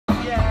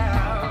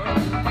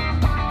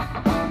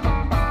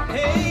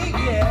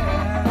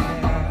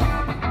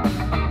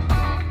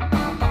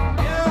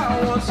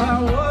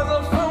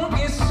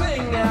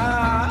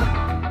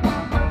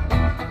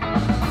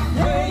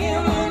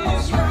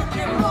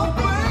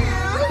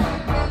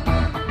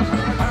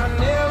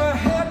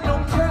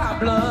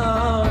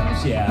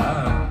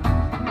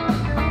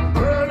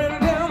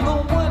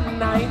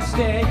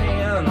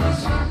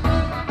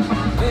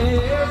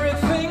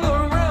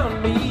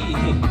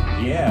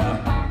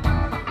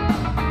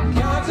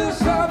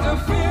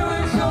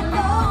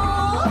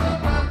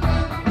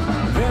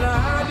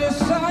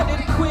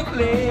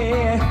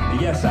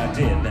Yes, I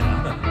did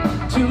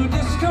now. To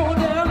just go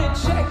down and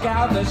check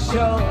out the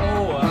show.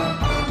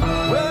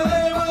 Well,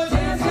 they were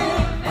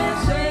dancing and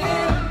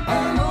singing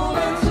and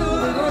moving to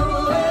the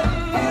groove.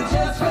 It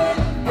just hit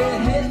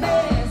me.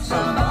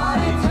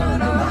 Somebody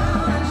turned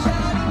around and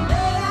shouted,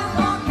 "Play that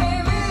funky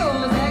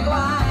music,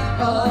 white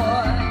boy.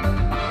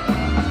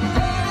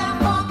 Play that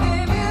funky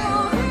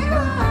music,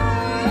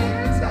 right.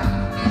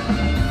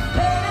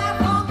 Play that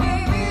funky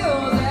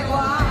music,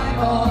 white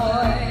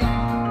boy.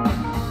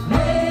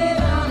 Lay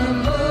down and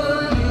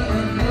boogie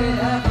and play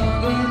that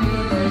funky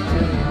music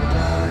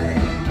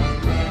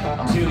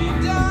till you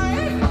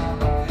die.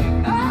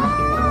 Oh,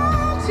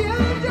 till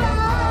you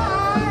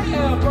die.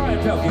 Yeah, Brian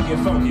Pelkey, get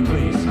funky,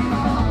 please.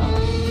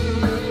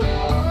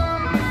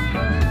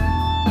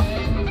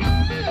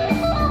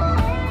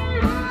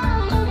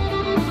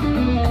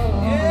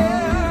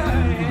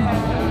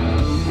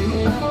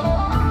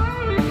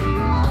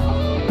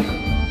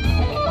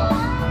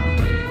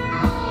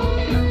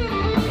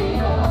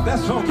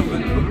 That's funky,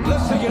 but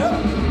let's take it up.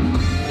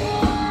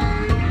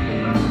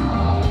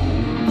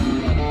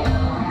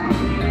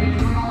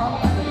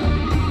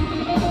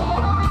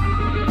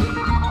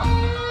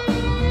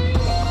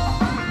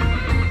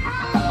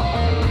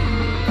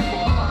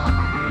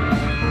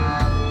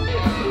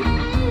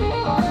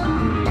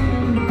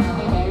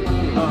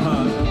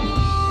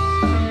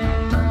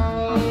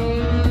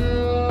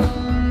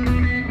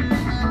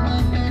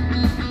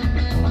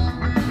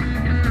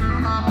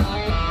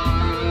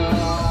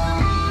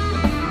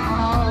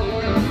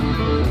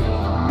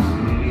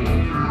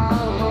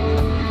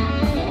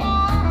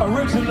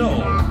 Original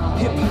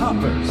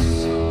hip-hoppers.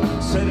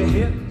 Say the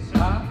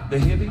hip-hop, the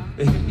hippie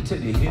to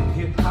the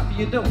hip-hop,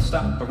 you don't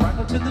stop. But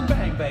rock to the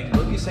bang-bang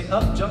boogie, say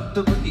up, jump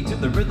the boogie to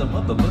the rhythm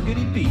of the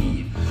boogity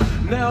beat.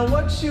 Now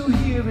what you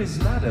hear is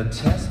not a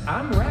test,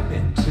 I'm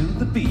rapping to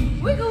the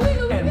beat. Wiggle,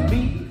 wiggle, wiggle. And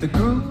me, the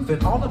groove,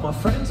 and all of my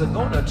friends are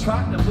gonna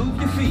try to move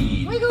your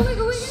feet. Wiggle,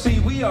 wiggle, wiggle. See,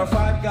 we are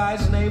five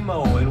guys named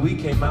Mo, and we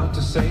came out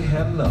to say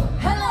hello.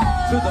 Hello.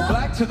 To the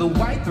black, to the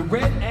white, the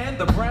red, and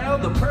the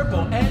brown, the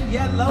purple, and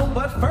yellow.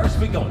 But first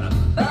we gonna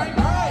bang,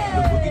 bang.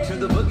 The boogie to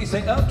the boogie,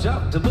 say up,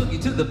 jump. The boogie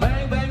to the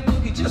bang, bang,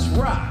 boogie, just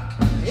rock.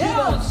 You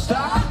don't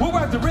stop. We'll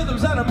work the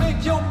rhythms that'll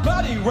make your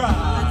body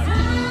rock.